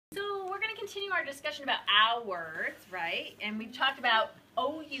continue our discussion about our words, right? And we've talked about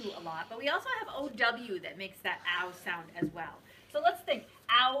OU a lot, but we also have OW that makes that ow sound as well. So let's think.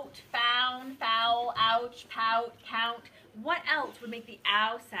 Out, found, foul, ouch, pout, count. What else would make the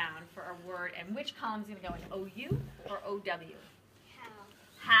ow sound for a word, and which column is going to go in, OU or OW?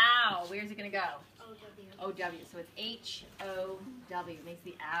 How. Where's it going to go? OW. OW. So it's H-O-W. Makes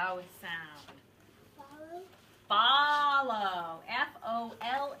the ow sound. Follow. Follow. F-O-L-L-O-W.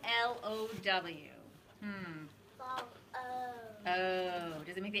 Follow. Oh.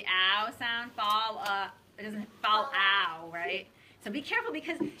 Does it make the ow sound? It doesn't fall ow, right? So be careful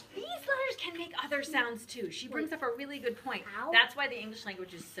because these letters can make other sounds too. She brings up a really good point. Ow? That's why the English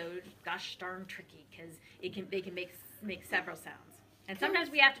language is so gosh darn tricky, because they can make several sounds. And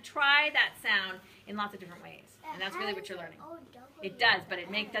sometimes we have to try that sound in lots of different ways. And that's really what you're learning. It does, but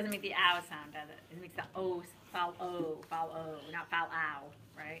it doesn't make the ow sound, does it? It makes the O, foul O, not foul ow,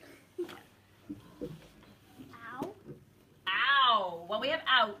 right? Yeah. Ow. Ow. Well, we have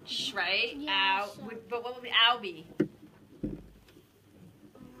ouch, right? Yeah, Ow. so- But what would the ow be?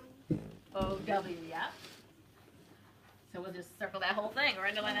 O-W, yeah? So we'll just circle that whole thing, or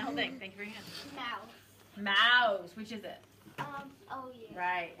underline that whole thing. Thank you for your hand. Mouse. Mouse. Which is it? O-U.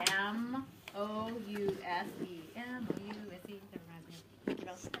 Right. M-O-U-S-E. M-O-U-S-E. That reminds me.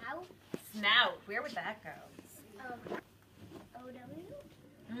 Snout. Snout. Where would that go? O-W.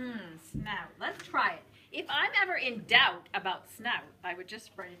 Snout. Let's try it. If I'm ever in doubt about snout, I would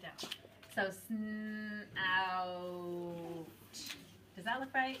just write it down. So, snout. Does that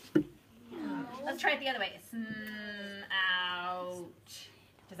look right? No. Let's try it the other way. Snout.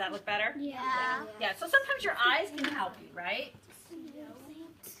 Does that look better? Yeah. Yeah, so sometimes your eyes can help you, right?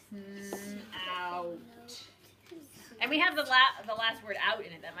 Snout. And we have the last word out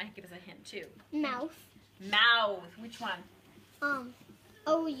in it. That might give us a hint, too. Mouth. Mouth. Which one?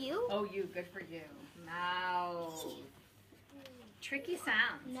 O-U. Oh, you. Good for you. Mouth. Tricky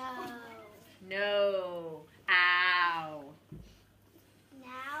sound. No. No. Ow.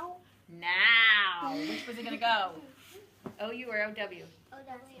 Now. Now. Which was it going to go? O-U or O-W?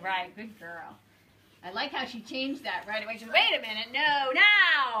 O-W. Right. Good girl. I like how she changed that right away. She said, wait a minute. No.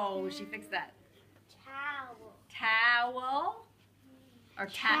 Now. She fixed that. Towel. Towel. Or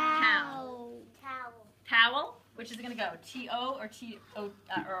towel. Towel. Towel. Which is it going to go? T-O or T-O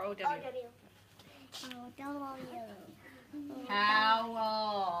or O-W? O-W. O-W.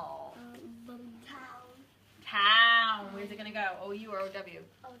 Towel. Town. Town. Where's it going to go? O-U or O-W?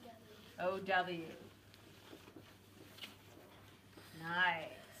 O-W. O-W.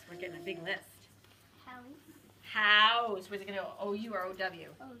 Nice. We're getting a big list. House. House. Where's it going to go? O-U or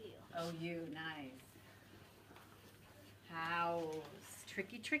O-W? O-U. O-U. Nice. House.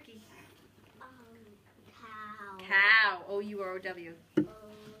 Tricky, tricky. Cow. Cow. O-U or O-W? O-W.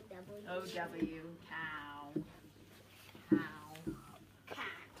 O-W. Cow. Cow.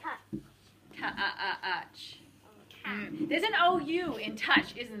 Cat. Touch. There's an O-U in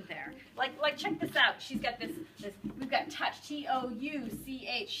touch, isn't there? Like check this out. She's got this we've got touch,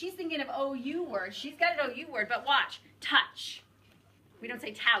 T-O-U-C-H. She's thinking of O-U word. She's got an O-U word, but watch. Touch. We don't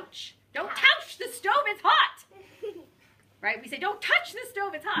say touch. Don't touch the stove, it's hot. Right? We say, don't touch the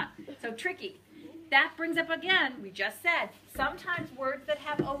stove, it's hot. So tricky. That brings up again, we just said, sometimes words that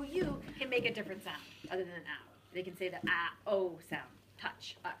have O-U can make a different sound other than ow. They can say the O sound.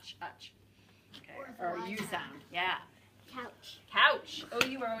 Touch, utch. Okay. Or U sound. Yeah. Couch. Couch.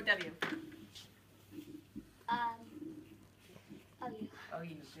 O-U or O-W? O-U.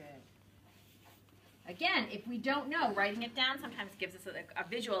 O-U, good. Again, if we don't know, writing it down sometimes gives us a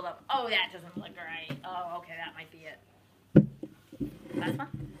visual of, oh, that doesn't look right. Oh, okay, that might be it. Last one?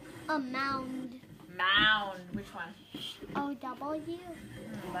 A mound. Mound. Which one? O-W.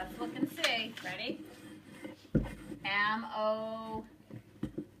 Let's look and see. Ready? M-O-W-N-D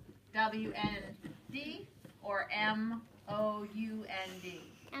or M-O-U-N-D?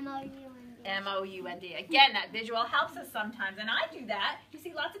 M-O-U-N-D. M-O-U-N-D. Again, that visual helps us sometimes, and I do that. You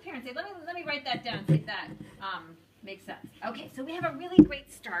see lots of parents say, let me write that down, see if that makes sense. Okay, so we have a really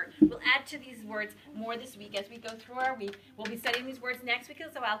great start. We'll add to these words more this week as we go through our week. We'll be studying these words next week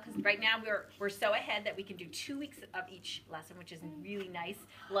as well, because right now we're so ahead that we can do 2 weeks of each lesson, which is really nice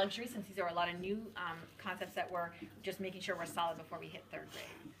luxury, since these are a lot of new concepts that we're just making sure we're solid before we hit 3rd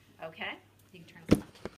grade. Okay? You can turn this on.